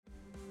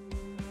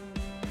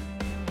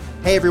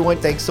Hey everyone,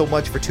 thanks so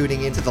much for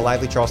tuning in to the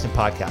Lively Charleston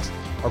podcast.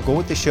 Our goal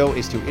with the show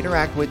is to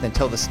interact with and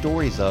tell the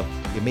stories of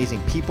the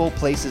amazing people,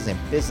 places, and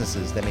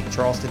businesses that make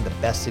Charleston the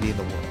best city in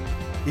the world.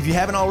 If you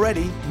haven't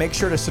already, make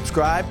sure to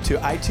subscribe to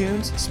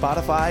iTunes,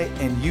 Spotify,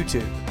 and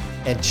YouTube.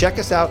 And check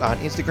us out on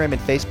Instagram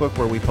and Facebook,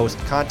 where we post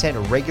content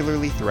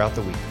regularly throughout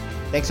the week.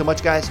 Thanks so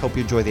much, guys. Hope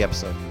you enjoy the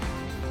episode.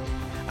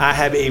 I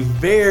have a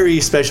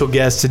very special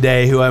guest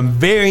today who I'm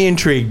very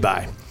intrigued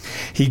by.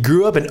 He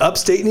grew up in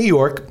upstate New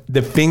York,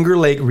 the Finger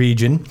Lake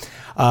region,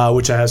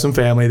 which I have some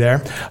family there.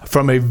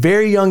 From a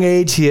very young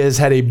age, he has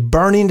had a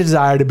burning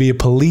desire to be a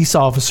police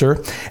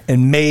officer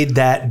and made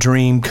that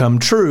dream come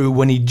true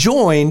when he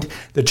joined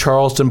the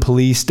Charleston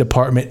Police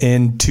Department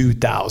in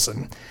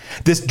 2000.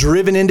 This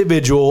driven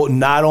individual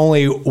not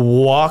only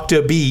walked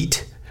a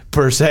beat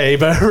per se,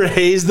 but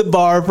raised the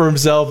bar for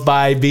himself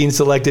by being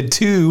selected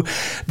to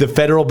the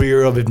Federal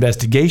Bureau of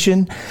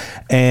Investigation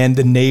and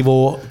the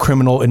Naval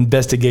Criminal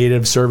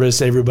Investigative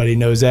Service. Everybody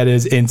knows that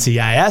is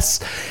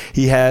NCIS.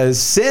 He has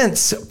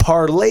since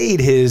parlayed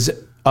his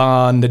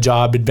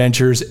on-the-job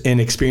adventures and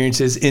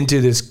experiences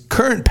into this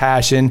current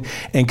passion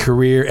and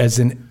career as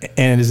an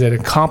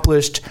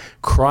accomplished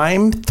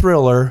crime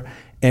thriller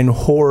and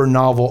horror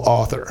novel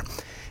author.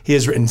 He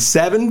has written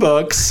 7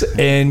 books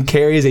and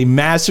carries a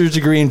master's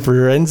degree in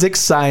forensic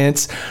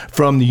science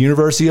from the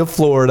University of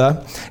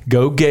Florida.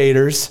 Go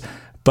Gators.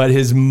 But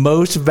his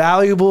most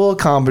valued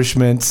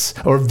accomplishments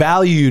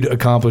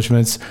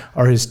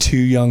are his 2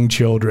 young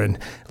children.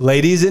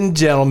 Ladies and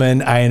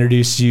gentlemen, I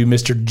introduce to you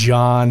Mr.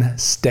 John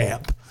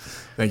Stamp.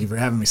 Thank you for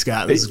having me,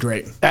 Scott. This is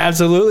great.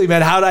 Absolutely,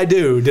 man. How'd I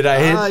do? Did I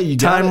hit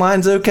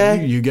timelines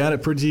okay? You got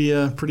it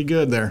pretty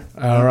good there.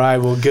 All right.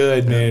 Well,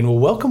 good, man. Well,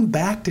 welcome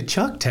back to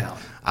Chucktown.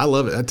 I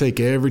love it. I take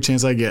every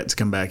chance I get to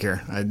come back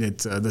here.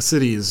 The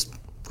city has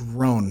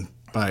grown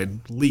by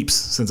leaps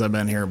since I've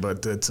been here,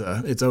 but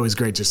it's always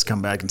great just to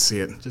come back and see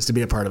it, just to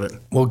be a part of it.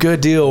 Well,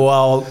 good deal.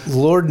 Well,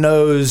 Lord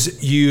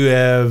knows you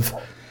have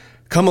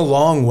come a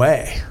long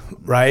way,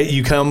 right?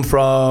 You come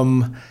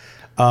from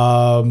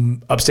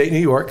upstate New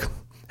York.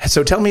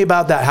 So tell me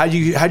about that.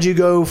 How'd you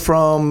go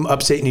from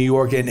upstate New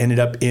York and ended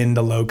up in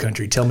the Low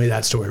Country? Tell me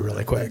that story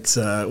really quick.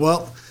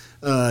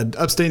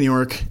 Upstate New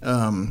York.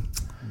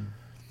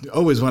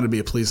 Always wanted to be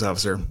a police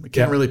officer. I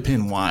can't really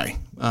pin why,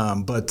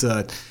 but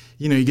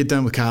you get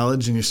done with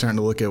college and you're starting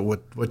to look at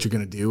what you're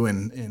going to do,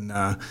 and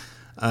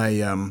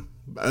I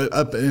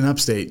up in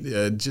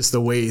upstate, just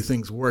the way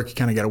things work, you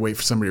kind of got to wait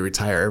for somebody to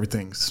retire.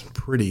 Everything's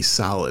pretty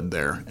solid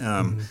there.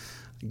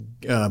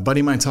 A buddy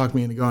of mine talked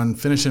me into going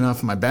finishing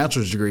off my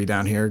bachelor's degree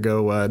down here,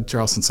 go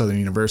Charleston Southern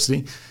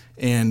University.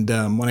 And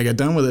when I got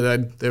done with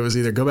it, it was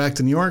either go back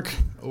to New York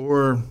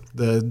or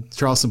the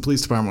Charleston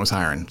Police Department was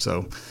hiring.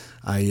 So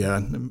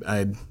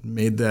I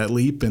made that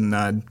leap and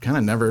kind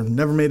of never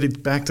made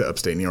it back to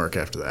upstate New York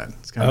after that.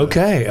 It's kind of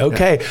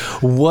Okay.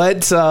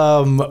 What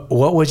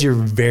was your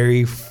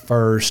very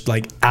first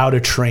out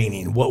of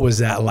training? What was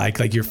that like?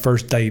 Like your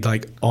first day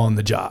on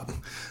the job?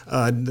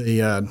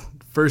 The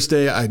first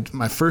day,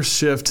 my first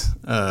shift,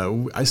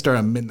 I started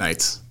on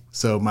midnights.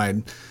 So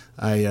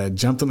I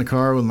jumped in the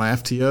car with my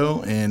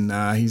FTO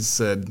and he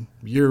said,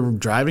 "You're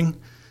driving.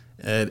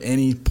 At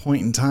any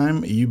point in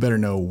time, you better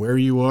know where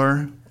you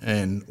are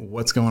and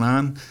what's going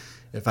on.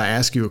 If I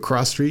ask you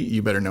across street,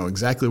 you better know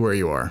exactly where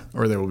you are,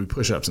 or there will be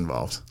push-ups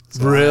involved."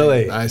 So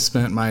really? I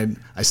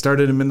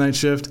started a midnight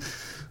shift,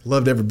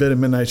 loved every bit of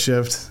midnight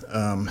shift,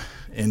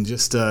 and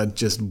just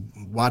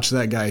watch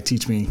that guy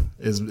teach me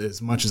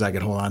as much as I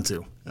could hold on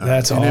to.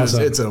 That's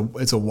awesome.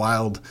 It's a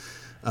wild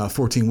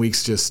 14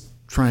 weeks just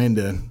trying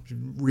to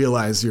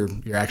realize you're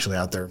actually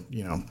out there,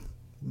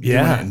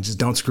 and just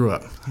don't screw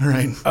up. All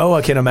right. Oh,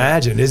 I can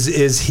imagine.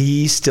 Is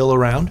he still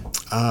around?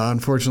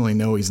 Unfortunately,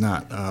 no, he's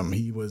not.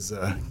 He was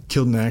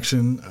killed in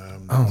action.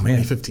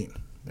 2015.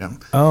 Yeah.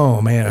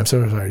 Oh man, I'm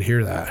so sorry to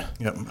hear that.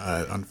 Yep.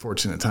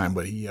 Unfortunate time,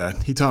 but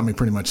he taught me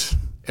pretty much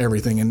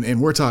everything,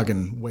 and we're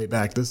talking way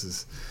back. This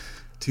is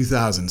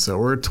 2000, so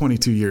we're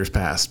 22 years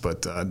past.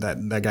 But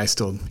that guy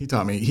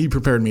taught me. He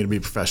prepared me to be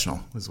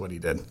professional. Is what he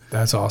did.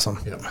 That's awesome.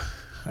 Yep.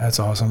 That's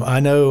awesome. I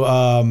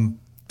know.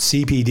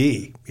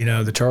 CPD,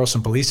 the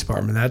Charleston Police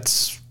Department,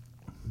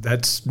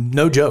 that's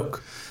no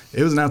joke.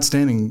 It was an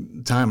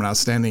outstanding time, an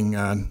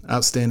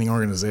outstanding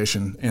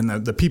organization, and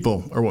the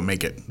people are what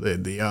make it.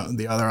 The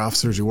other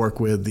officers you work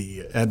with,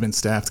 the admin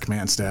staff, the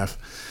command staff.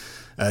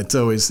 It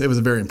was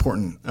a very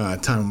important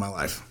time in my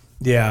life.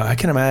 Yeah, I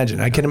can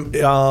imagine.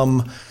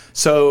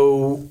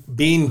 So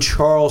being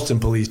Charleston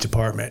Police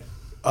Department,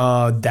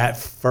 that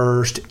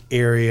first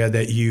area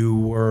that you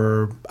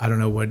were, I don't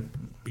know what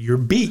your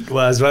beat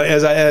was,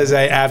 as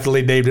I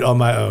aptly named it on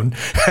my own.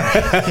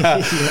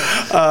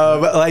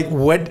 But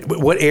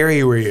what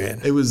area were you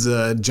in? It was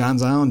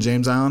Johns Island,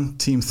 James Island,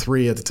 Team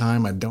 3 at the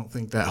time. I don't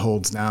think that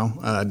holds now.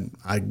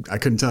 I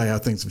couldn't tell you how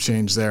things have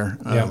changed there.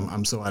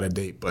 I'm so out of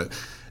date, but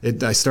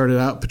I started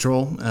out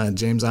patrol,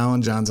 James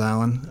Island, Johns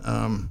Island,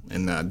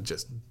 and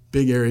just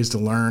big areas to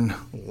learn,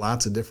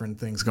 lots of different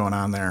things going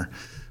on there.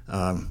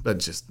 but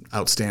just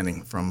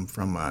outstanding from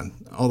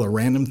all the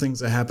random things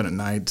that happen at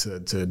night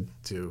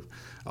to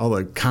all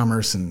the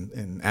commerce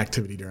and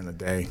activity during the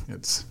day.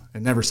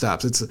 It never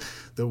stops. It's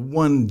the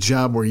one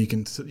job where you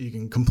can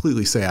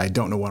completely say, I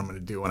don't know what I'm going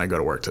to do when I go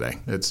to work today.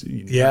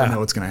 You don't know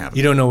what's going to happen.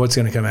 You don't know what's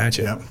going to come at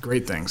you. Yeah,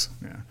 great things.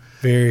 Yeah.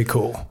 Very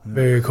cool.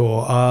 Very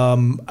cool.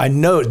 I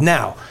know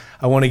now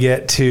I want to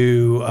get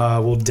to,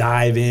 we'll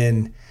dive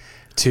in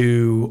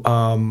to,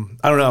 I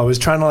don't know. I was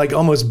trying to like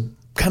almost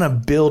kind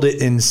of build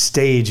it in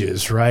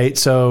stages, right?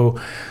 So,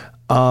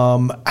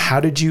 how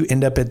did you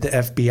end up at the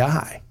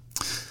FBI?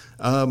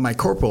 My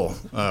corporal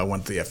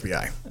went to the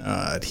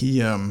FBI.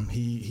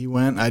 He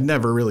went. I'd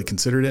never really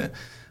considered it,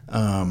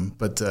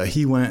 but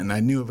he went, and I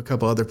knew of a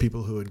couple other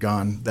people who had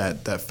gone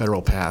that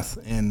federal path.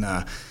 And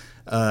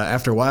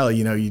after a while,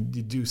 you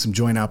do some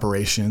joint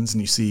operations,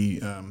 and you see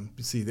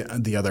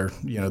the other,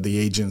 the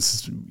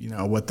agents,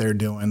 what they're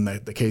doing,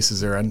 the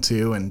cases they're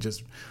into, and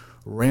just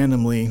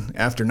randomly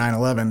after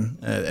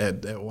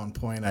 9/11, at one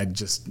point, I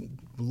just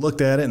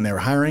looked at it and they were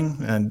hiring,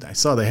 and I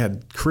saw they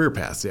had career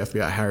paths. The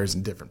FBI hires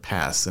in different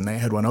paths, and they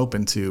had one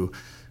open to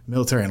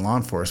military and law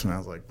enforcement. I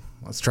was like,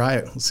 let's try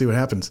it. Let's see what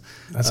happens.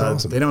 That's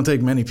awesome. They don't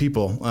take many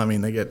people. I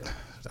mean, they get,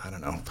 I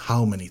don't know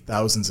how many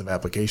thousands of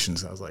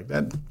applications. I was like,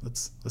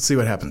 let's see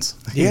what happens.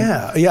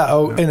 Yeah.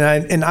 Oh,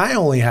 and I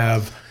only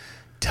have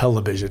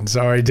television.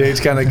 Sorry, dates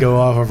kind of go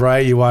off of,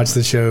 right? You watch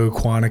the show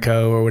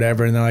Quantico or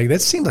whatever, and they're like,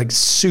 that seems like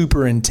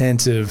super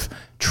intensive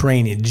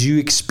training. Did you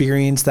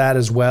experience that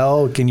as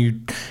well? Can you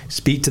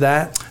speak to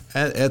that?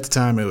 At the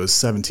time, it was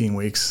 17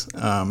 weeks,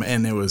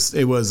 and it was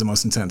the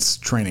most intense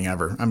training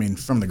ever. I mean,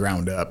 from the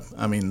ground up.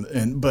 I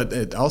mean, but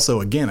it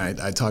also, again,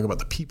 I talk about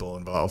the people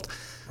involved.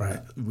 Right.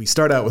 We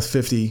start out with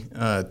 50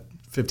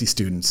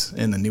 students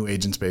in the new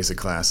agents basic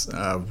class,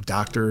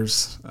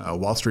 doctors,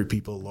 Wall Street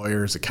people,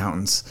 lawyers,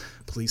 accountants,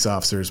 police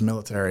officers,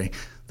 military.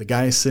 The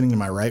guy sitting to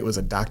my right was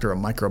a doctor of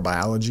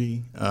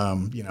microbiology,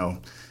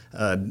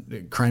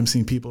 crime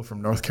scene people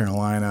from North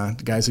Carolina,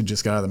 guys who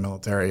just got out of the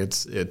military.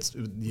 It's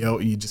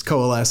you just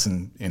coalesce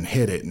and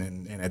hit it,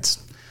 and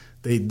it's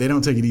they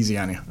don't take it easy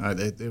on you.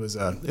 It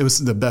was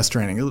the best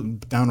training,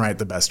 downright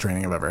the best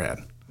training I've ever had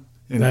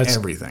in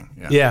everything.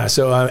 Yeah.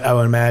 So I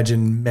would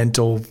imagine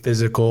mental,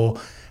 physical,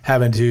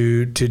 having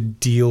to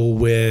deal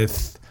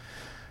with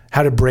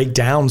how to break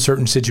down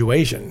certain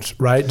situations,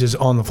 right? Just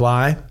on the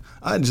fly.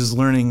 Just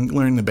learning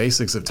the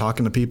basics of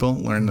talking to people,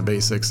 learning the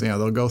basics.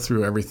 They'll go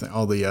through everything,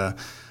 all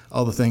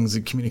the things,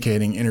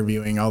 communicating,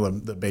 interviewing, all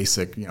the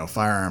basic,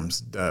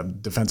 firearms,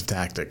 defensive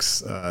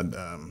tactics,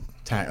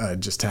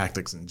 just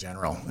tactics in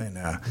general. And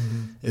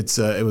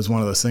it was one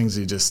of those things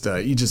you just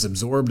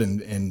absorbed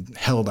and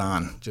held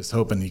on, just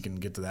hoping you can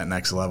get to that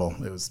next level.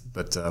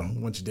 But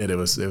once you did, it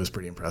was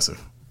pretty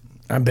impressive.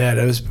 I bet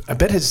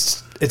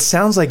it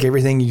sounds like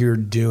everything you're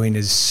doing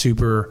is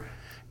super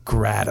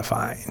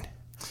gratifying.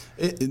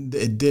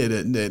 It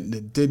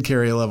did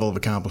carry a level of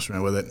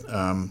accomplishment with it.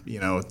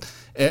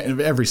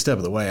 Every step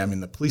of the way. I mean,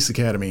 the police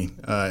academy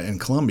in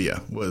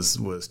Columbia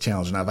was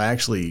challenging.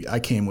 I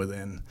came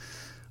within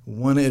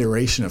one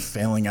iteration of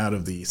failing out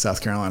of the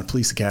South Carolina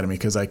Police Academy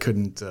because I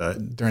couldn't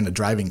during the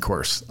driving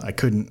course. I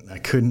couldn't.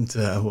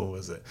 What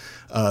was it?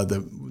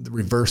 The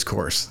reverse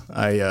course.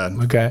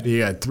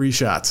 You had 3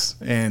 shots,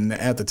 and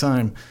at the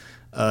time,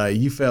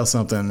 you fail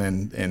something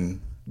and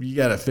you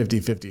got a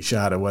 50-50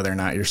 shot of whether or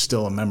not you're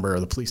still a member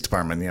of the police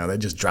department. They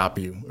just drop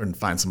you and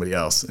find somebody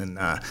else. And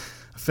I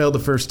failed the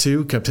first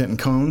 2, kept hitting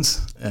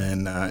cones,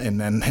 and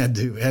then had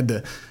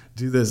to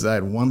do this. I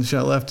had 1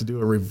 shot left to do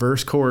a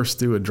reverse course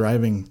through a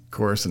driving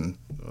course, and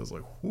I was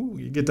like, "Whoo!"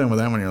 You get done with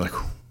that one, you're like,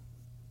 "Whoo."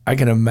 I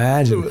can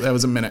imagine. Ooh, that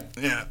was a minute.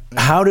 Yeah.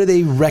 How do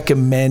they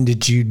recommend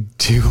that you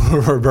do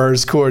a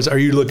reverse course? Are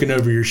you looking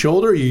over your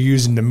shoulder? Are you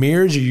using the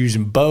mirrors? Are you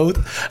using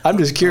both? I'm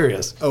just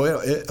curious. Oh,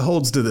 it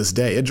holds to this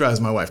day. It drives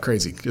my wife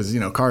crazy because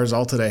cars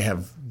all today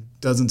have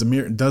dozens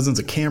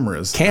of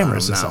cameras.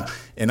 Now.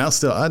 And I'll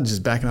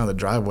just backing out of the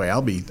driveway.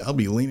 I'll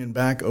be leaning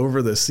back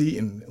over the seat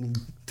and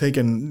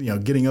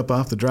getting up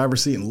off the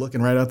driver's seat and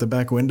looking right out the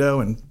back window,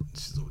 and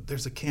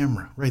there's a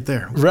camera right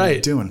there. What are you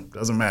doing?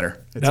 Doesn't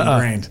matter. It's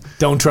ingrained.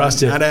 Don't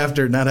trust it. Not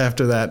after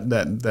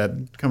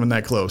that coming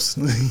that close.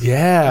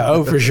 Yeah.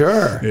 Oh, for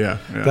sure. Yeah.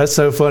 That's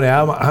so funny.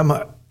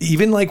 I'm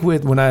even like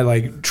when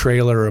I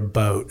trailer a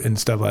boat and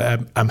stuff like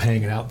that, I'm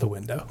hanging out the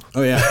window.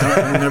 Oh yeah.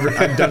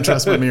 I don't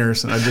trust my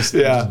mirrors. I just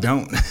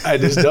don't. I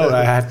just don't.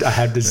 I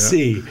have to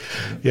see.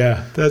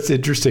 Yeah. That's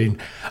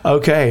interesting.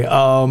 Okay.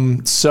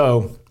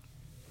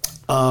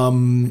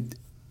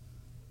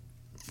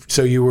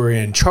 So you were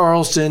in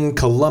Charleston,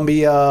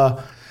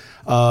 Columbia,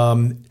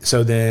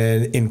 so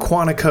then in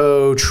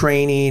Quantico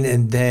training,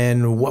 and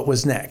then what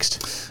was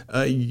next?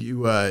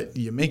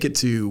 You make it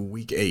to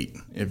week 8.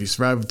 If you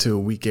survive to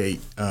week 8,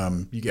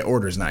 you get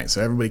orders night.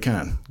 So everybody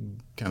kind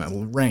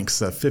of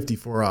ranks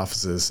 54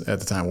 offices at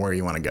the time where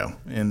you want to go,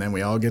 and then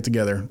we all get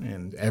together,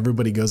 and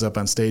everybody goes up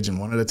on stage, and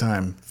one at a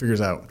time figures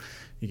out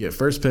you get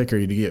first pick or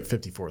you get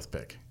 54th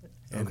pick.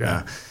 And,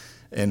 okay.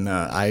 And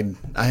I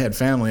had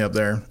family up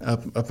there,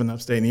 up in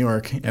upstate New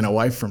York, and a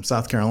wife from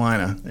South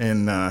Carolina,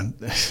 and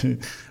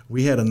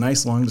we had a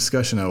nice long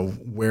discussion of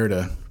where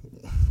to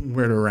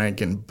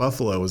rank, and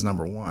Buffalo was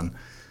number one,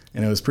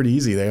 and it was pretty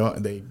easy.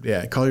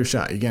 They call your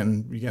shot. You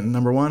getting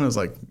number one? I was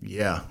like,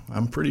 yeah,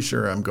 I'm pretty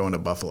sure I'm going to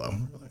Buffalo.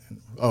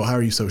 Oh, how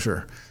are you so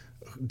sure?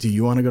 Do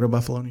you want to go to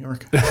Buffalo, New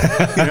York?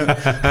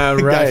 Right.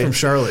 Guy from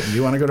Charlotte. Do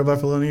you want to go to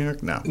Buffalo, New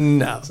York?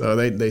 No. So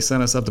they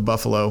sent us up to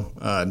Buffalo.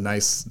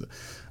 Nice.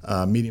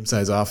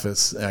 Medium-sized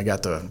office. I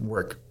got to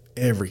work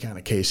every kind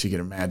of case you can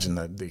imagine.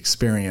 The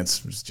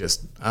experience was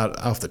just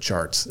off the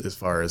charts as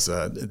far as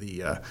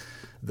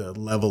the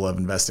level of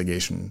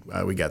investigation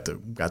we got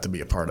to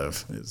be a part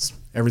of. It's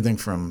everything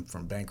from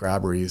bank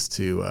robberies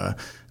to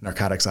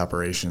narcotics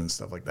operations,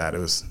 stuff like that. It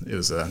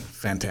was a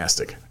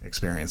fantastic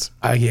experience.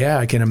 Yeah,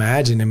 I can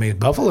imagine. I mean,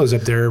 Buffalo's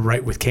up there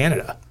right with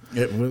Canada.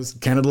 It was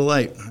Canada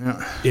Light.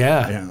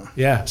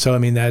 Yeah. So I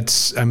mean,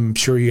 I'm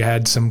sure you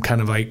had some kind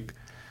of like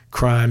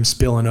crime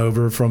spilling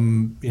over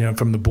from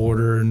the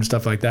border and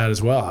stuff like that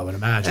as well, I would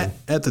imagine.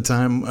 At the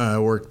time, I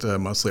worked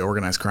mostly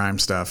organized crime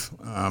stuff,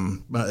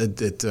 but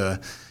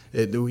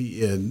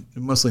we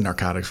mostly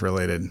narcotics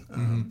related,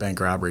 bank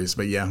robberies.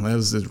 But yeah, that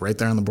was right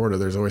there on the border.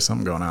 There's always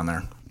something going on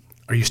there.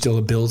 Are you still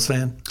a Bills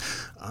fan?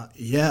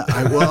 Yeah,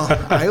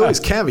 I always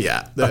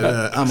caveat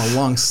that I'm a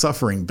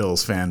long-suffering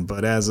Bills fan,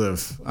 but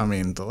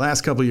the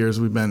last couple of years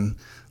we've been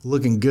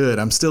looking good.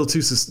 I'm still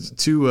too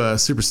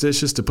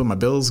superstitious to put my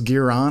Bills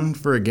gear on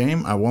for a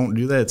game. I won't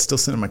do that. It's still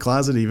sitting in my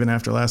closet even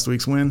after last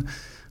week's win.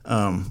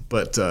 Yeah,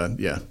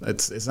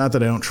 it's not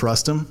that I don't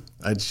trust them.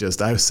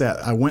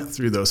 I went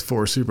through those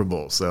 4 Super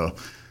Bowls, so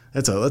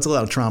that's a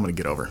lot of trauma to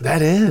get over.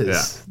 That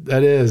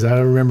is. I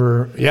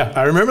remember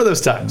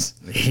those times.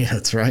 Yeah,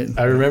 that's right.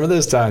 I remember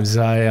those times.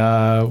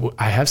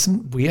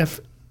 We have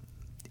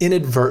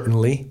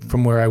inadvertently,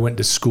 from where I went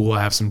to school,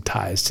 I have some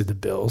ties to the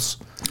Bills.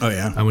 Oh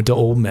yeah. I went to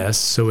Ole Miss,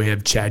 so we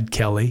have Chad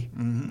Kelly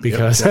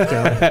because,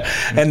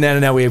 and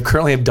then now we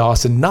currently have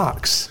Dawson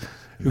Knox,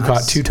 who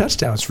caught 2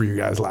 touchdowns for you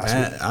guys last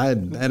week.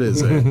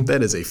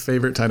 That is a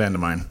favorite tight end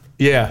of mine.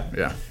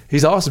 Yeah.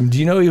 He's awesome. Do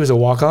you know he was a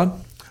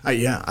walk-on?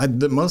 You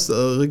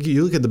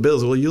look at the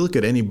Bills. Well, you look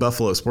at any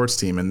Buffalo sports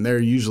team, and they're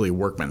usually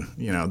workmen.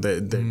 We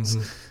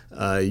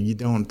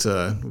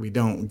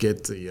don't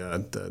get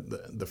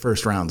the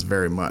first rounds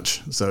very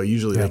much. So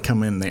usually they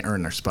come in, and they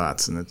earn their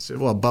spots, and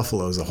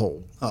Buffalo's a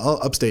whole,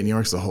 upstate New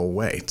York's the whole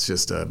way. It's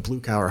just blue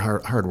collar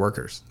hard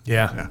workers.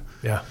 Yeah,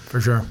 for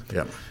sure.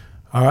 Yep.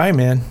 All right,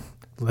 man.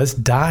 Let's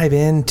dive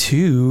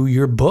into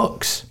your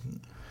books.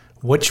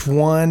 What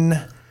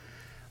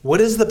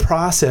is the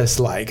process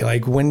like?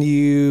 Like how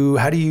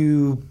do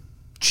you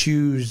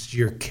choose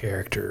your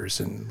characters,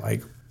 and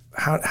like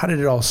how did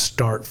it all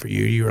start for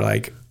you? You were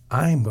like,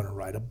 I'm going to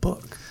write a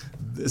book.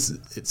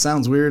 It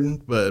sounds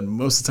weird, but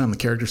most of the time the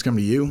characters come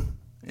to you,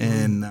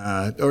 and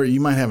or you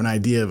might have an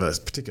idea of a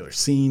particular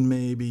scene,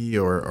 maybe,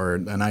 or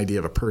an idea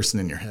of a person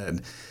in your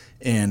head,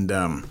 and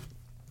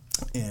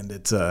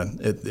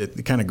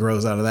it kind of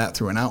grows out of that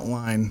through an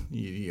outline.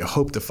 You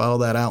hope to follow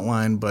that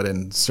outline, but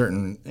in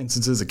certain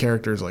instances, the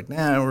character's like,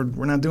 nah,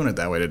 we're not doing it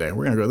that way today.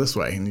 We're going to go this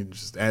way, and you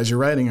just, as you're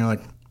writing, you're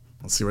like,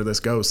 let's see where this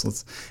goes.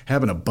 Let's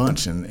happen a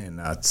bunch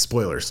in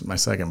spoilers. My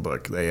second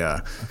book,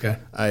 I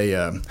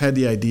had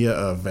the idea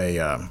of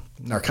a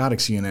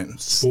narcotics unit.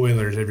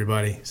 Spoilers,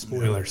 everybody.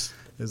 Spoilers.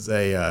 Is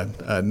a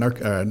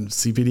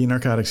CPD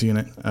narcotics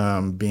unit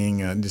being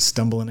just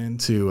stumbling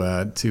into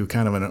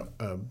kind of an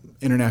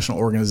international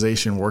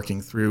organization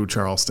working through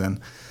Charleston.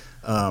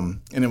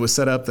 And it was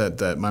set up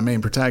that my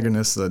main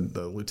protagonist,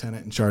 the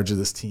lieutenant in charge of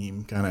this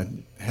team, kind of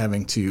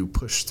having to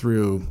push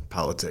through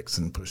politics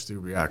and push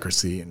through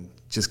bureaucracy and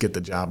just get the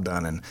job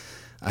done. And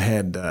I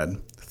had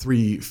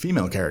 3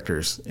 female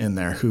characters in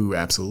there who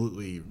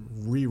absolutely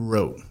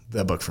rewrote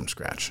the book from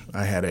scratch.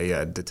 I had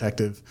a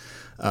detective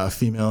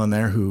female in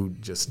there who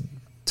just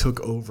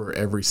took over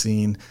every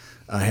scene.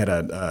 I had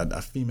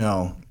a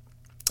female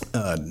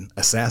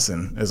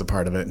assassin as a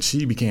part of it, and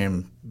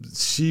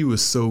she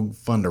was so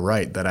fun to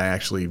write that I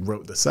actually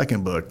wrote the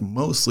second book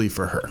mostly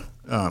for her.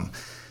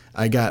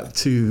 I got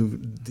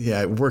to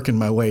working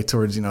my way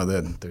towards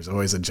there's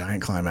always a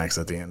giant climax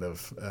at the end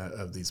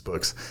of these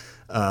books,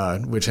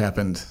 which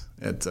happened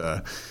at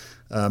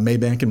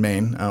Maybank in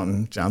Maine, out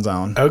in Johns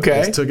Island.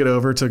 Okay, just took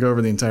over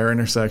the entire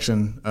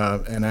intersection,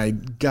 and I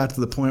got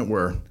to the point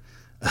where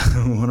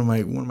one of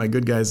my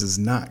good guys is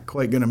not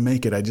quite going to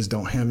make it. I just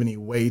don't have any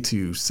way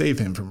to save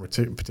him from a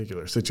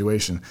particular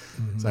situation.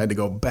 Mm-hmm. So I had to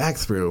go back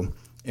through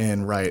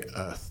and write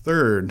a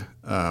third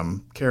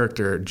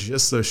character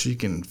just so she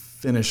can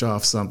finish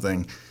off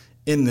something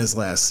in this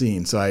last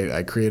scene. So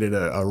I created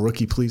a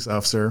rookie police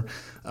officer,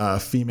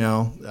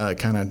 female,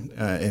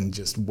 and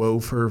just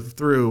wove her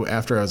through.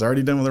 After I was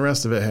already done with the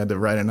rest of it, I had to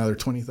write another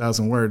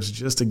 20,000 words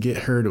just to get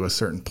her to a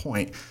certain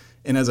point.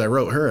 And as I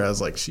wrote her, I was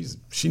like, she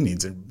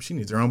needs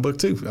her own book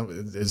too.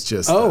 It's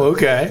just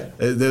okay.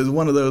 There's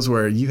one of those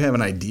where you have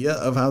an idea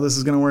of how this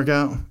is going to work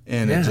out,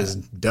 and it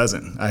just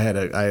doesn't. I had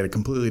a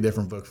completely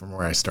different book from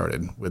where I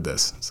started with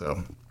this.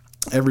 So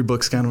every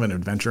book's kind of an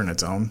adventure in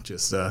its own.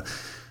 Just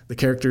the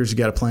characters, you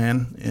got to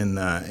plan,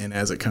 and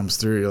as it comes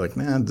through, you're like,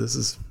 man, this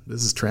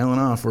is trailing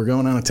off. We're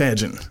going on a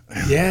tangent.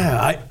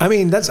 Yeah, I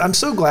mean, I'm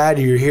so glad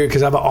you're here,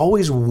 because I've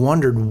always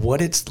wondered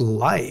what it's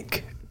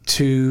like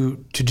to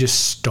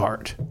just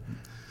start.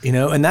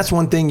 And that's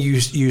one thing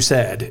you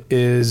said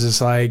is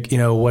it's like,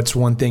 what's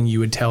one thing you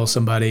would tell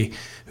somebody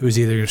who's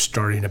either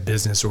starting a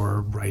business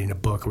or writing a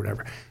book or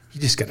whatever?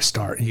 You just got to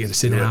start. You got to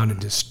sit down and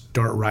just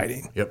start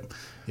writing. Yep.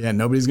 Yeah,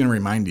 nobody's going to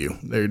remind you.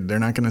 They're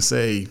not going to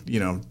say,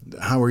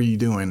 how are you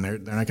doing? They're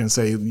not going to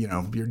say,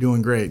 you're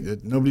doing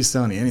great. Nobody's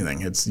telling you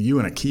anything. It's you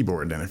and a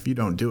keyboard, and if you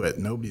don't do it,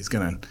 nobody's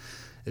going to.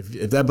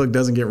 If that book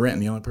doesn't get written,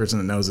 the only person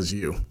that knows is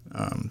you.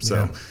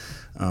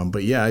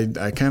 But yeah,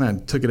 I kind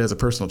of took it as a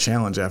personal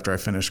challenge after I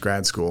finished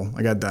grad school.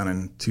 I got done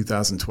in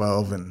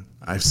 2012, and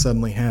I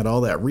suddenly had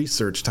all that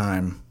research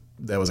time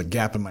that was a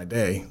gap in my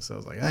day. So I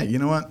was like, hey, you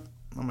know what?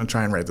 I'm going to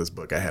try and write this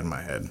book I had in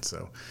my head.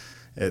 So.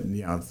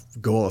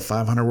 Goal of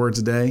 500 words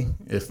a day.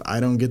 If I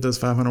don't get those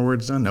 500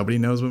 words done, nobody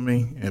knows but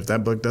me. If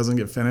that book doesn't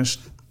get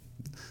finished,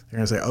 they're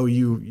gonna say, "Oh,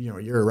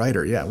 you're a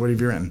writer. Yeah, what have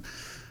you written?"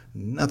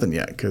 Nothing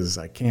yet, because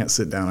I can't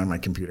sit down on my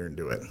computer and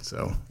do it.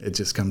 So it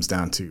just comes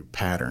down to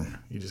pattern.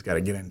 You just got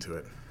to get into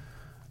it.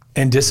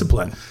 And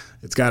discipline.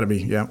 It's got to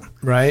be. Yep.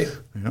 Right.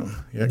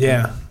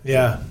 Yep.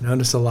 Yeah.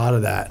 Notice a lot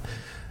of that.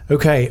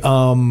 Okay.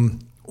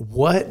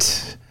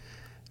 What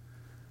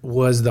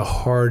was the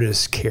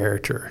hardest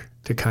character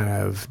to kind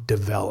of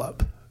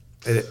develop?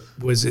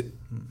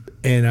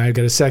 And I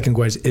got a second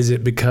question.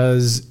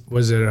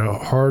 Was it a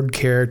hard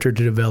character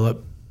to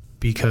develop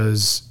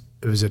because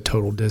it was a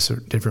total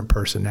different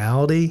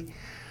personality,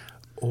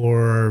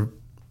 or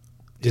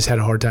just had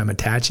a hard time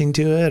attaching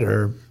to it,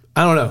 or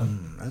I don't know.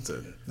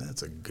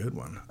 That's a good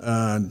one.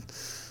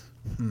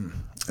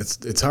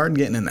 It's hard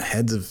getting in the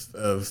heads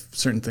of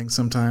certain things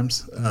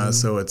sometimes.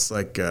 So it's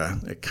like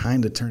it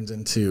kind of turns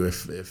into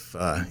if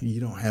you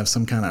don't have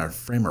some kind of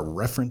frame of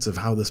reference of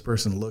how this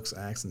person looks,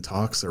 acts, and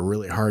talks, they're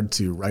really hard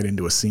to write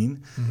into a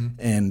scene.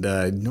 And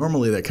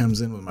normally that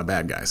comes in with my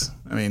bad guys.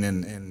 I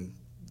mean,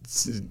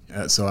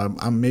 so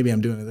I'm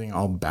doing the thing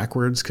all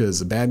backwards, because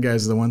the bad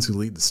guys are the ones who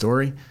lead the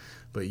story.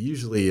 But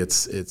usually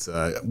it's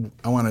I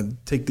want to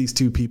take these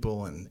two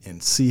people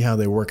and see how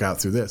they work out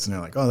through this. And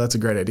they're like, oh, that's a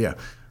great idea.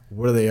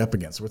 What are they up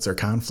against? What's their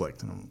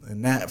conflict?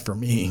 And that for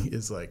me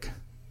is like,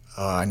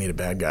 oh, I need a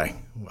bad guy.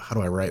 How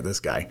do I write this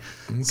guy?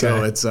 Okay.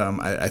 So it's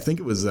I think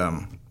it was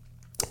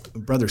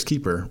Brother's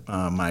Keeper,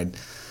 my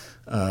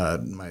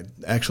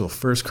actual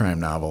first crime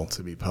novel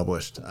to be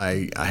published.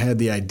 I had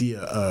the idea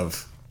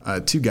of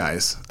two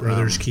guys.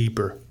 Brother's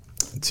Keeper.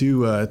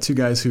 Two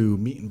guys who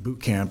meet in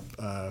boot camp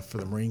for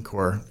the Marine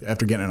Corps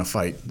after getting in a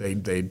fight.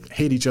 They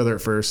hate each other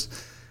at first.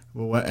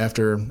 Well,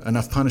 after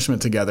enough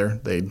punishment together,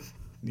 they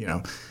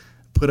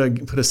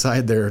put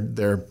aside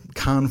their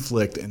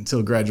conflict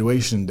until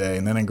graduation day,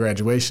 and then on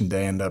graduation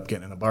day end up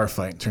getting in a bar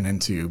fight and turn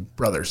into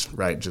brothers,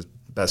 right? Just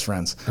best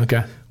friends.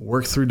 Okay.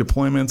 Work through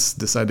deployments,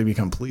 decide to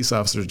become police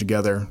officers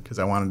together, because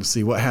I wanted to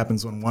see what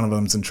happens when one of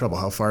them's in trouble.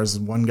 How far is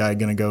one guy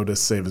going to go to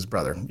save his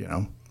brother?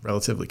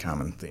 Relatively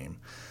common theme.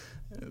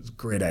 It was a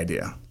great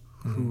idea.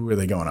 Who are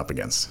they going up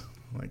against?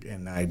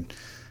 And I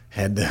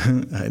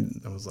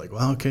was like,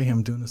 well, okay,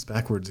 I'm doing this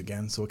backwards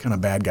again. So what kind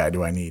of bad guy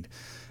do I need?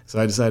 So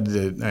I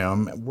decided to,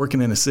 I'm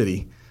working in a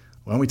city.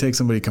 Why don't we take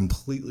somebody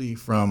completely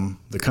from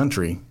the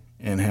country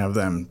and have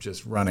them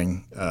just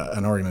running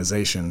an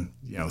organization,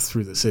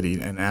 through the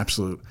city, an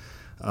absolute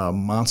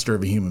monster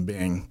of a human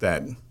being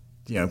that,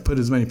 put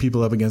as many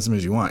people up against them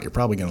as you want. You're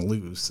probably going to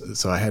lose.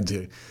 So I had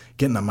to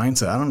get in the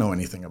mindset. I don't know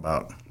anything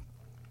about,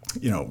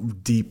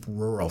 deep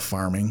rural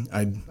farming.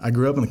 I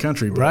grew up in the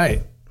country,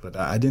 but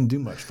I didn't do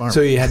much farming.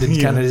 So you had to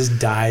kind of just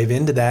dive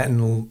into that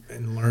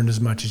and learn as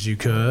much as you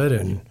could.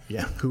 And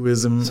yeah, who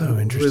is him? So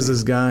interesting. Who is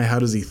this guy? How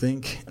does he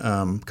think?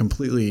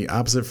 Completely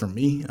opposite from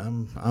me.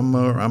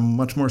 I'm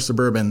much more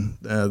suburban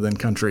than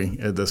country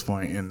at this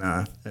point. And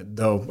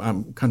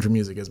though country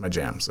music is my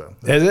jam, so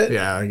is it?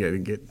 Yeah, I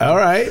get. All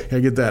right, I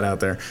get that out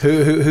there.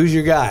 Who's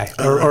your guy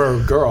or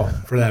girl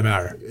for that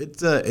matter?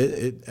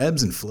 It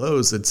ebbs and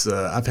flows. It's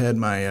I've had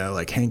my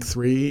Hank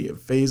 3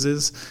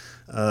 phases.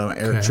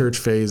 Eric Church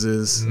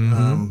phases.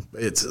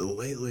 It's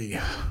lately,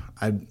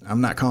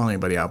 I'm not calling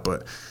anybody out,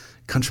 but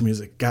country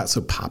music got so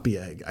poppy,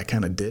 I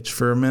kind of ditched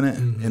for a minute,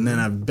 and then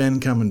I've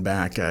been coming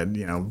back.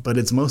 But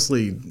it's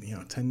mostly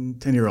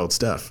 10-year-old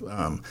stuff.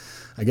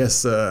 I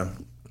guess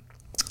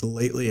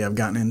lately I've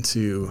gotten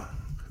into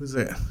who's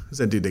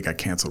that dude that got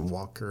canceled,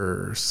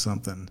 Walker or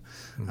something.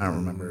 I don't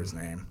remember his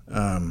name.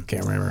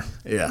 Can't remember.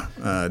 Yeah,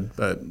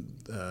 but.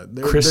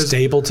 Chris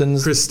Stapleton.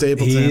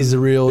 He's the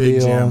real deal.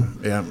 Jam.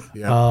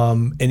 Yeah.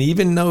 And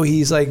even though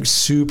he's like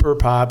super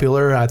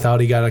popular, I thought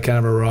he got a kind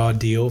of a raw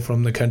deal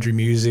from the country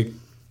music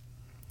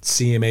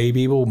CMA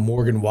people,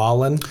 Morgan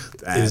Wallen,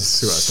 That's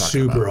is who I was talking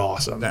super about.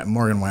 awesome. That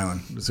Morgan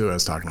Wallen is who I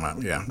was talking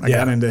about. Yeah, I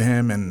got into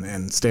him,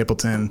 and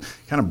Stapleton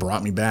kind of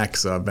brought me back.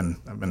 So I've been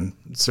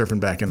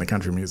surfing back into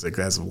country music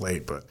as of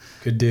late. But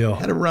Good deal. I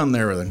had a run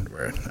there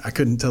where I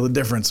couldn't tell the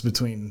difference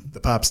between the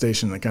pop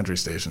station and the country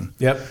station.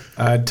 Yep,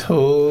 I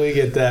totally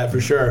get that for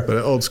sure. But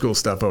old school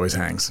stuff always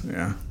hangs.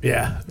 Yeah.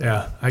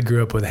 Yeah. I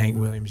grew up with Hank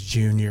Williams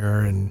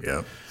Jr.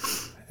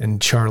 and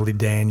Charlie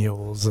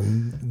Daniels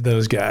and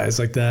those guys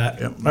like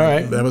that. Yep. All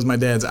right. That was my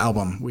dad's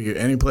album.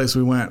 Any place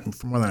we went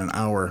for more than an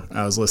hour,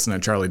 I was listening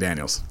to Charlie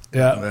Daniels.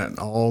 Yeah. That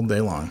all day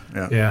long.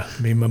 Yeah. Yeah.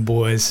 Me and my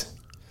boys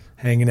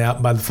hanging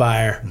out by the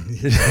fire.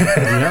 Yep.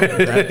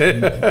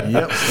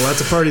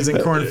 Lots of parties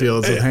in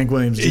cornfields with Hank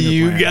Williams Jr.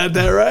 You playing. got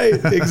that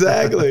right.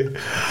 Exactly.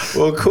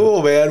 Well,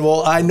 cool, man.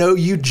 Well, I know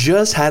you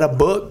just had a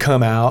book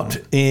come out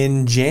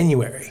in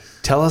January.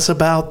 Tell us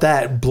about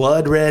that.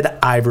 Blood Red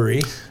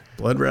Ivory.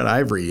 Blood Red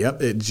Ivory.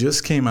 Yep, it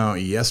just came out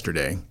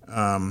yesterday.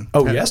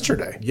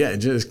 Yesterday. Yeah, it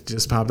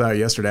just popped out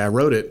yesterday. I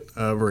wrote it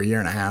over a year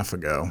and a half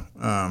ago,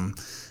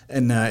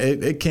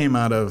 it came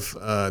out of.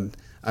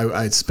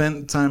 I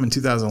spent time in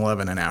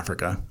 2011 in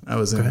Africa. I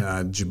was in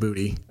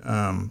Djibouti.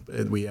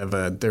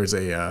 There's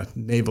a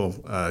naval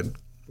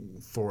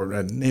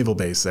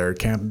base there,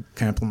 Camp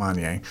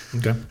Lemonnier.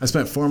 Okay. I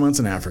spent 4 months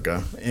in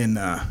Africa, and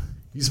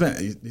you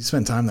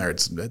spend time there.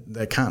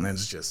 That continent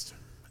is just.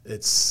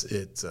 It's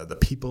the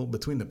people,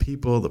 between the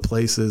people, the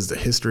places, the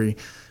history.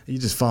 You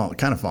just fall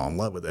in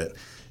love with it.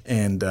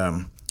 And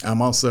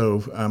I'm also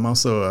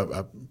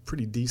a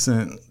pretty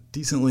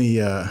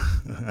decently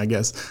I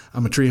guess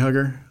I'm a tree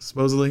hugger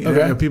supposedly.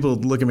 Okay. You know, people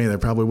look at me, they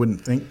probably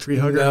wouldn't think tree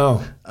hugger.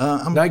 No,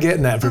 I'm not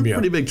getting that from you. I'm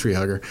a pretty big tree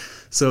hugger.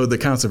 So the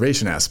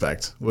conservation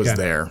aspect was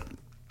there.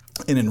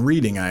 And in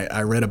reading,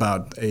 I read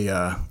about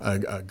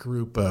a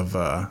group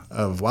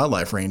of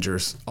wildlife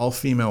rangers, all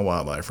female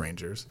wildlife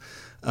rangers.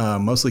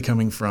 Mostly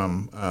coming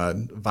from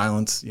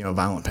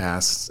violent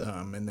pasts,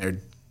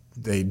 and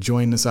they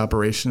join this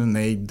operation, and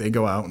they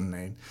go out and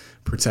they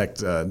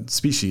protect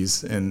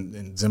species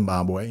in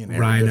Zimbabwe and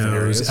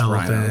rhinos,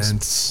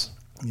 elephants.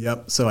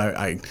 Yep. So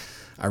I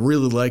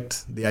really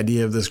liked the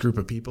idea of this group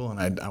of people,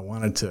 and I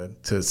wanted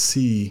to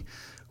see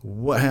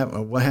what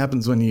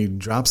happens when you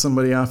drop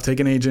somebody off, take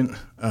an agent,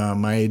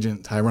 my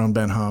agent Tyrone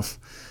Benhoff,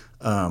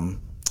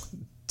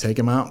 take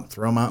him out,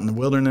 throw him out in the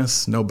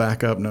wilderness, no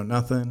backup, no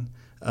nothing.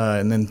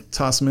 And then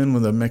toss them in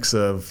with a mix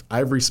of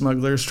ivory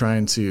smugglers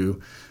trying to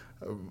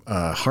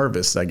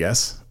harvest, I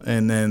guess,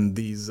 and then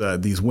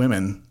these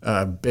women,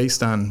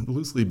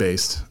 loosely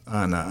based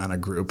on a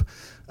group,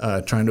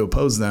 trying to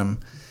oppose them,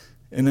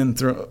 and then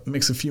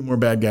mix a few more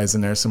bad guys in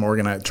there, some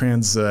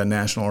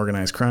transnational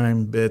organized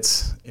crime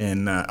bits,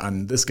 and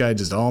on this guy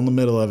just all in the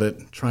middle of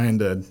it, trying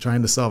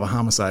to solve a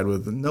homicide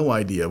with no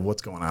idea of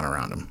what's going on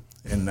around him.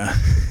 And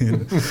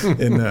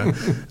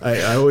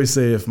I always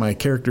say if my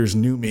characters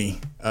knew me,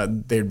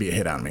 they'd be a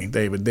hit on me.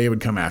 They would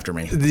come after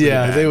me.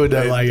 Yeah, they would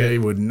not like it. They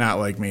would not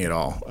like me at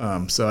all.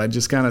 So I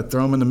just kind of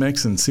throw them in the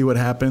mix and see what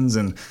happens.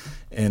 And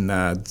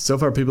so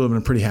far, people have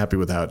been pretty happy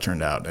with how it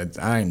turned out.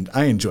 I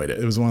enjoyed it.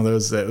 It was one of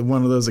those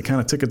that kind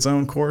of took its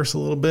own course a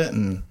little bit.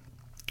 And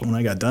when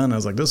I got done, I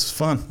was like, "This is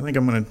fun. I think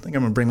I'm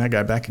gonna bring that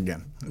guy back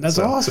again." That's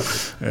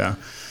awesome. Yeah,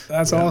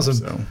 that's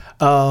awesome.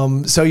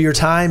 So your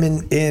time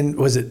in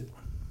was it?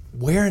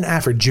 Where in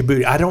Africa?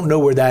 Djibouti. I don't know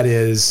where that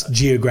is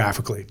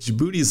geographically.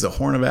 Djibouti is the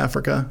Horn of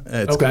Africa.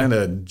 It's kind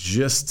of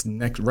just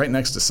right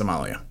next to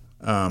Somalia.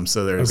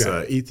 So there's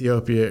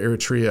Ethiopia,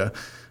 Eritrea,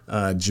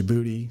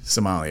 Djibouti,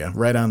 Somalia,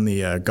 right on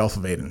the Gulf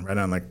of Aden, right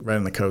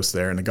on the coast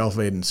there. And the Gulf of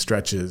Aden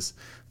stretches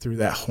through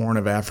that Horn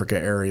of Africa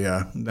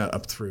area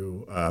up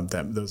through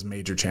those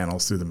major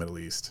channels through the Middle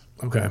East.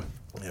 Okay.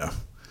 Yeah.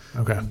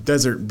 Okay.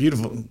 Desert,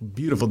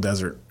 beautiful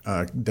desert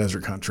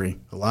country.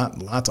 A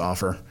lot to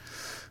offer.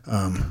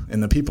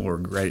 And the people were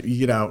great. You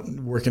get out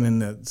working in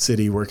the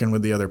city, working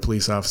with the other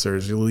police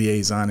officers, you're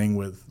liaisoning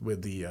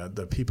with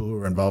the people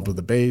who are involved with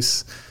the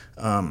base,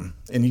 and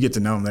you get to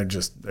know them.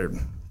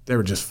 They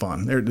were just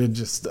fun. They're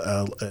just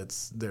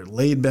they're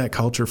laid back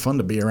culture, fun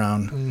to be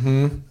around.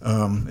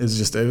 Mm-hmm.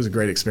 It was a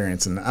great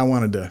experience, and I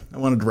wanted to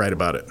write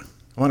about it.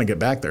 I want to get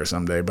back there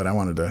someday, but I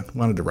wanted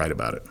to write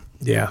about it.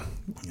 Yeah.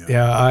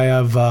 I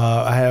have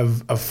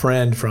a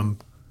friend from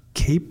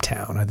Cape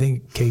Town. I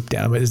think Cape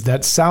Town, but is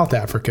that South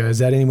Africa? Is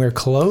that anywhere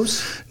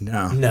close?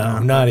 No,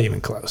 not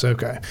even close.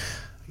 Okay.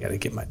 I got to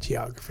get my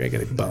geography. I got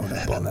to bone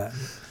up on that.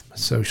 My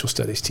social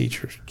studies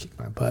teacher kicked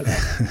my butt.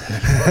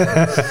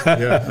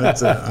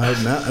 That's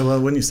well,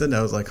 when you said that,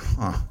 I was like,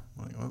 well,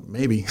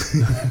 maybe.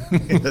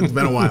 It's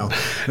been a while.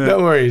 No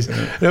worries.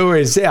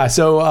 Yeah.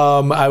 So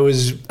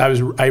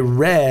I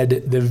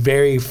read the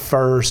very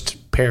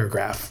first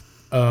paragraph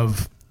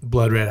of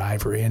Blood Red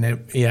Ivory,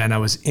 and I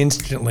was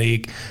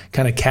instantly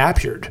kind of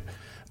captured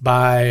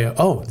by,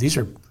 these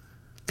are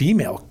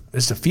female.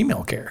 This is a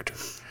female character.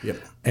 Yep.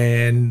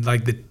 And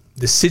like the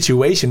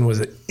situation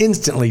was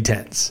instantly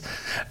tense.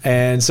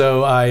 And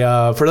so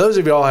I, for those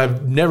of y'all who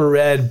have never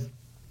read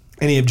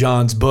any of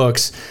John's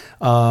books,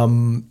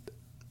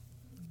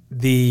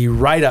 the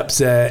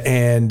write-ups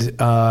and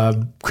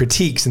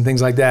critiques and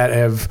things like that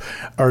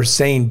are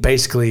saying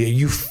basically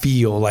you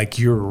feel like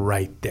you're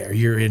right there.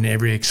 You're in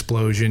every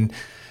explosion,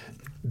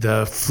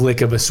 the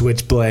flick of a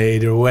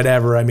switchblade or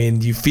whatever. I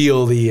mean, you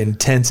feel the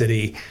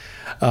intensity.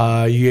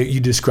 You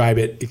describe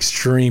it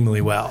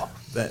extremely well.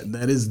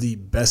 That is the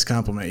best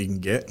compliment you can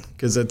get,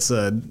 because it's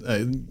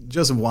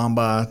Joseph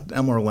Wambaugh,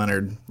 Elmore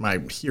Leonard, my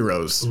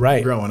heroes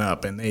growing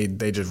up, and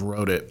they just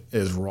wrote it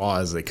as raw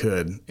as they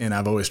could. And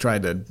I've always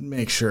tried to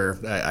make sure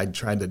I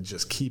tried to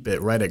just keep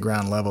it right at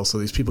ground level so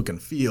these people can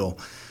feel,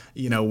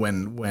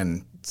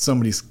 when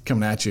somebody's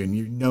coming at you and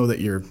you know that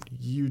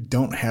you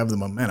don't have the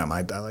momentum.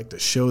 I like to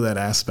show that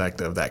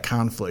aspect of that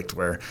conflict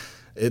where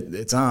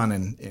it's on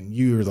and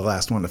you're the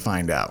last one to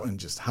find out, and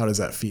just how does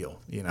that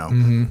feel,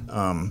 And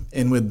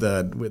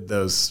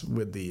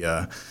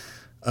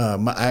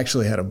I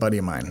actually had a buddy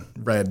of mine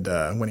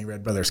when he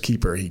read Brother's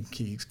Keeper,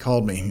 he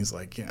called me. He's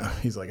like,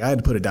 I had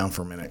to put it down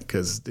for a minute,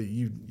 because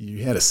you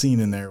had a scene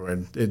in there where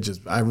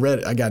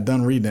I got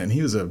done reading it, and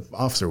he was an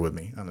officer with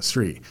me on the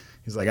street.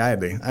 He's like, I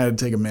had to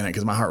take a minute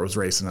because my heart was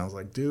racing. I was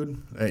like, dude,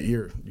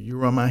 you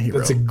were my hero.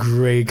 That's a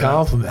great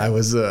compliment. I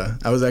was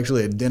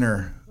actually at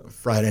dinner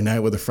Friday night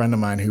with a friend of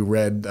mine who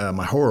read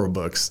my horror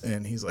books,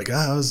 and he's like,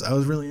 I was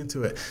really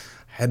into it.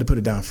 I had to put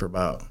it down for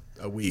about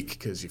a week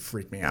because you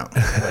freaked me out.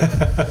 Like,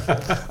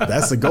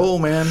 that's the goal,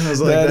 man. I was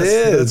like,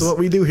 that's what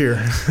we do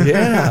here.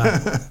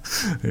 Yeah.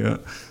 Yeah.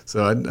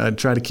 So I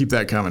try to keep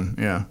that coming.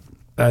 Yeah.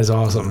 That's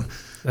awesome.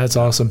 That's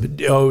awesome.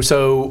 Oh,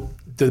 so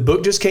the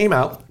book just came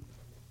out.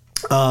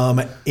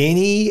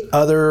 Any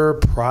other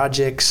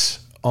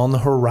projects on the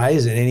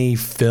horizon? Any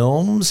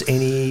films?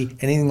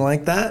 Anything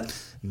like that?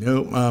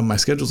 No, my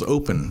schedule's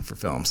open for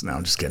films now.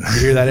 I'm just kidding. You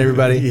hear that,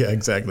 everybody? Yeah,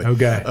 exactly.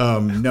 Okay.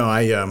 No,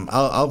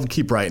 I'll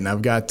keep writing.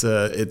 I've got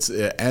it's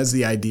as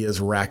the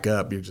ideas rack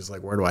up, you're just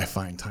like, where do I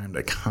find time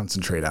to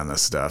concentrate on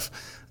this stuff?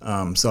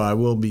 So I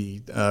will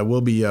be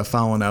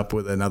following up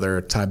with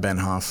another Ty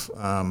Benhoff,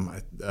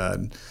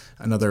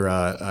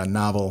 another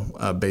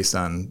novel based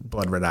on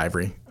Blood Red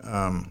Ivory.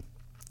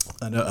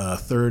 A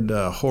third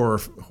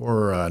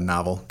horror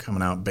novel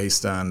coming out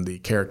based on the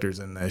characters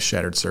in the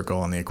Shattered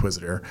Circle and the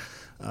Inquisitor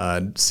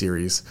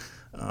series.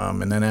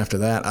 And then after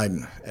that,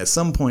 at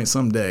some point,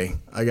 someday,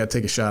 I got to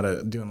take a shot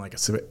at doing like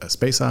a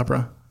space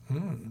opera.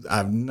 Not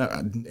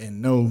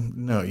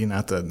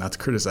to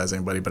criticize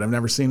anybody, but I've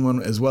never seen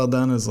one as well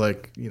done as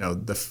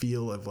the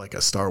feel of like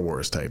a Star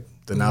Wars type,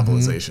 the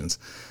novelizations.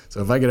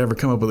 So if I could ever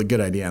come up with a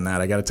good idea on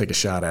that, I got to take a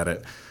shot at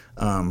it.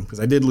 Because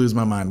I did lose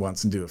my mind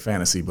once and do a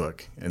fantasy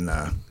book. And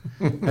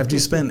after you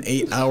spend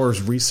 8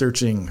 hours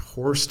researching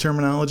horse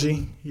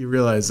terminology, you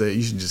realize that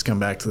you should just come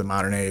back to the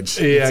modern age.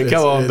 Yeah,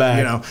 come on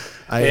back.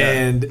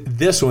 And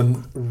this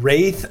one,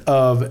 Wraith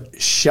of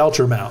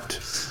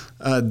Sheltermount.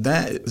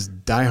 That is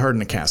Die Hard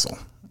in a Castle.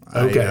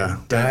 Okay,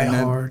 Die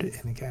Hard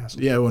in a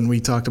Castle. Yeah, when we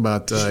talked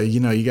about,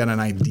 you got an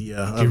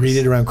idea. Did you read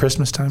it around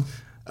Christmas time?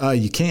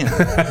 You can.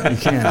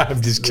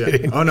 I'm just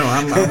kidding. Yeah. Oh no,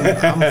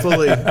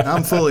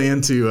 I'm fully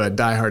into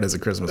Die Hard as a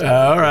Christmas movie.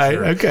 All right,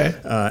 sure. Okay.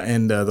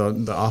 And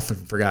the often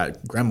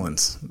forgot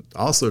Gremlins,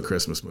 also a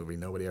Christmas movie.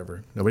 Nobody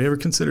ever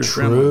considers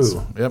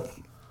Gremlins. Yep.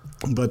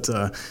 But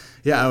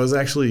I was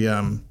actually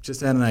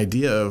just had an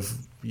idea of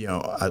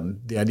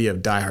the idea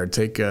of Die Hard.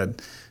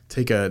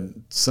 Take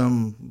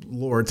some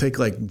lore, take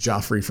like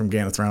Joffrey from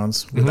Game of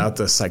Thrones without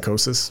the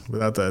psychosis,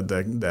 without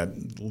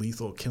that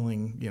lethal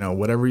killing,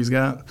 whatever he's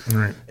got,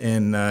 right.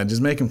 And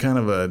just make him kind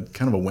of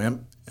a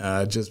wimp,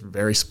 just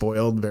very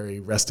spoiled,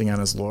 very resting on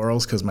his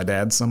laurels because my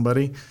dad's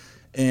somebody,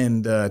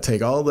 and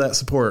take all that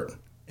support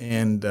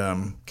and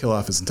kill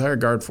off his entire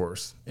guard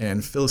force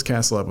and fill his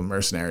castle up with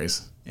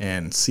mercenaries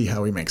and see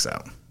how he makes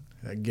out.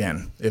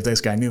 Again, if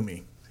this guy knew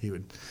me, he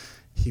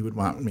would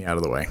want me out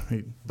of the way.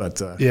 But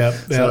so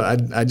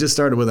I just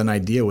started with an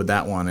idea with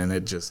that one, and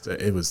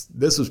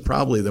this was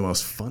probably the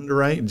most fun to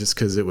write just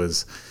because it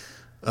was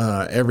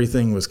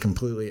everything was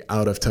completely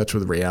out of touch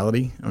with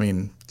reality. I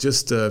mean,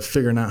 just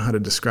figuring out how to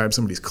describe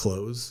somebody's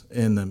clothes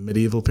in the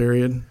medieval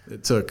period,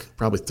 it took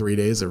probably 3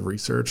 days of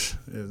research.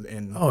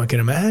 And I can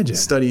imagine.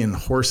 Studying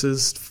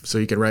horses so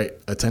you could write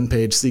a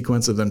 10-page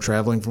sequence of them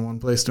traveling from one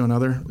place to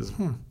another. It was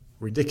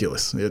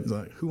ridiculous.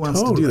 Who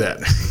wants to do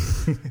that?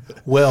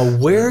 Well,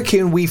 where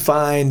can we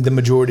find the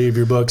majority of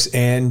your books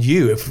and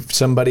you? If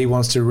somebody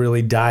wants to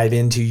really dive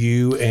into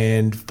you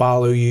and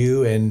follow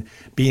you and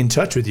be in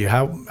touch with you,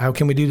 how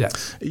can we do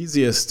that?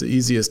 Easiest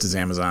is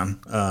Amazon,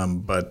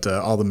 but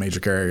all the major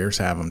carriers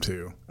have them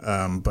too.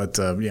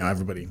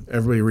 Everybody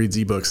reads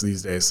ebooks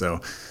these days, so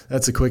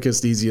that's the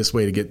quickest, easiest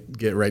way to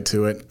get right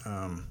to it.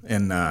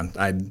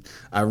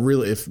 I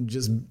really, if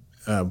just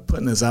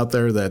putting this out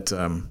there that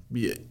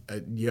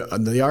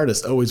the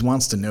artist always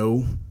wants to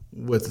know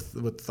what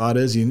the thought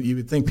is. You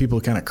would think people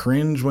kind of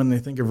cringe when they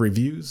think of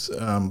reviews.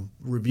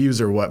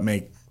 Reviews are what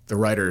make the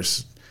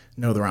writers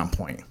know they're on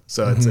point.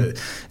 So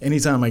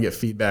anytime I get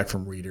feedback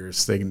from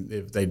readers,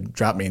 if they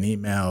drop me an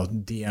email,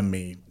 DM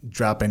me,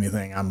 drop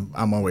anything,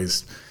 I'm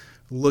always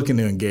looking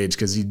to engage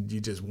because you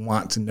just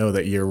want to know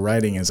that your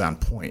writing is on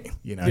point.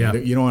 You know, Yeah.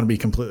 you don't want to be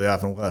completely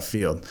off in left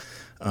field.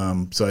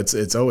 So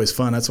it's always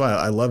fun. That's why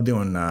I love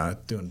doing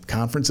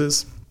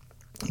conferences,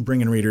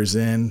 bringing readers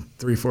in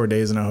 3-4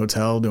 days in a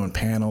hotel, doing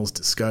panels,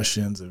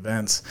 discussions,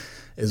 events,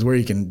 is where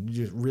you can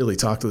just really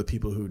talk to the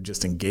people who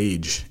just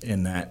engage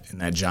in that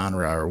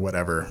genre or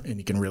whatever, and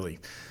you can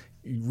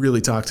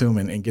really talk to them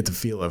and get the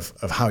feel of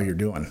how you're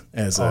doing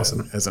as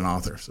an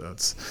author. So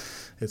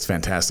it's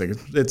fantastic.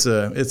 It's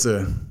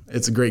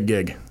a great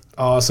gig.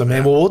 Awesome,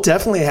 man. Well, we'll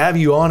definitely have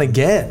you on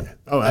again.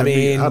 Oh, I'd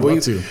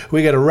love to.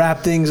 We got to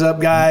wrap things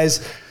up,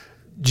 guys.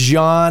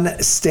 John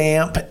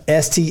Stamp,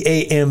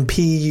 Stamp.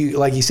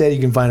 Like you said, you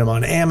can find him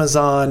on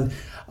Amazon.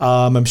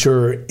 I'm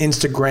sure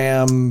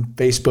Instagram,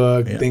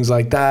 Facebook, things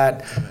like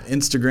that.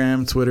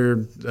 Instagram, Twitter,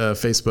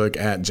 Facebook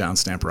at John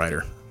Stamp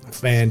Writer.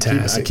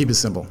 Fantastic. I keep it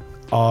simple.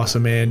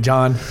 Awesome, man.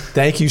 John,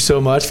 thank you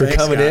so much for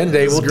coming Scott. in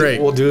today.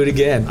 We'll do it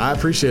again. I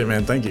appreciate it,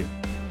 man. Thank you.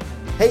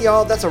 Hey,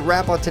 y'all, that's a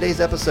wrap on today's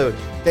episode.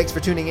 Thanks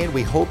for tuning in.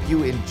 We hope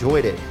you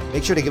enjoyed it.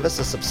 Make sure to give us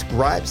a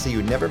subscribe so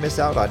you never miss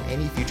out on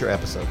any future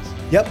episodes.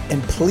 Yep,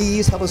 and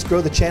please help us grow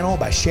the channel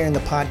by sharing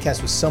the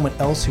podcast with someone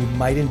else who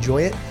might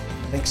enjoy it.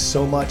 Thanks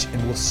so much,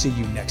 and we'll see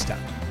you next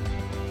time.